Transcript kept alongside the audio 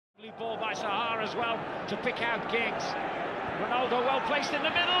Ball by Sahar as well to pick out Giggs. Ronaldo well placed in the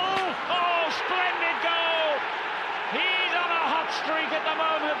middle. Oh, splendid goal! He's on a hot streak at the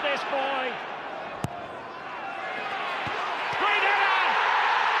moment, this boy. Great header!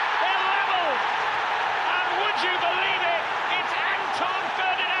 They're level! And would you believe it? It's Anton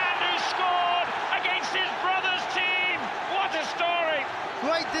Ferdinand who scored against his brother's team. What a story!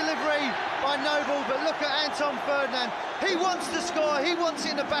 Great delivery by Noble, but look at Anton Ferdinand. He wants to score, he wants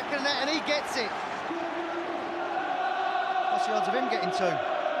it in the back of the net, and he gets it. What's the odds of him getting two? As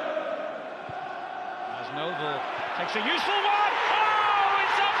Noble takes a useful one. Oh,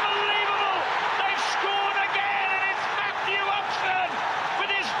 it's unbelievable! They've scored again, and it's Matthew Oxford with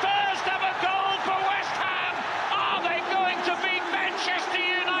his first ever goal for West Ham. Are they going to beat Manchester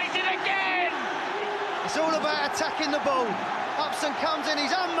United again? It's all about attacking the ball. Upson comes in,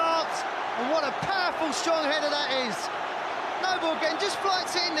 he's unmarked, and what a powerful, strong header that is. Noble again, just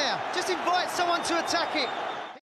flights it in there, just invites someone to attack it.